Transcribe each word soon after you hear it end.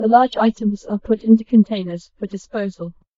The large items are put into containers for disposal.